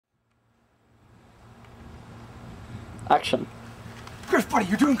Action. Griff, buddy,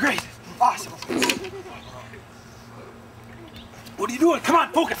 you're doing great. Awesome. What are you doing? Come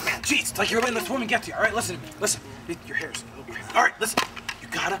on, focus, man. Jeez, it's like you're letting this woman get to you. All right, listen to me. Listen. Your hair's a little crazy. All right, listen. You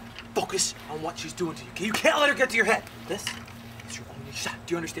gotta focus on what she's doing to you, okay? You can't let her get to your head. This is your only shot.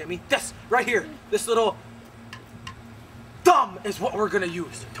 Do you understand me? This, right here. This little thumb is what we're gonna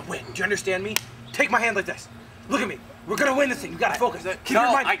use to win. Do you understand me? Take my hand like this. Look at me. We're gonna win this thing. You gotta focus.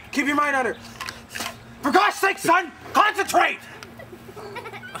 Keep your mind on her. For God's sake, son, concentrate!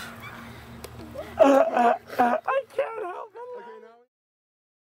 I can't help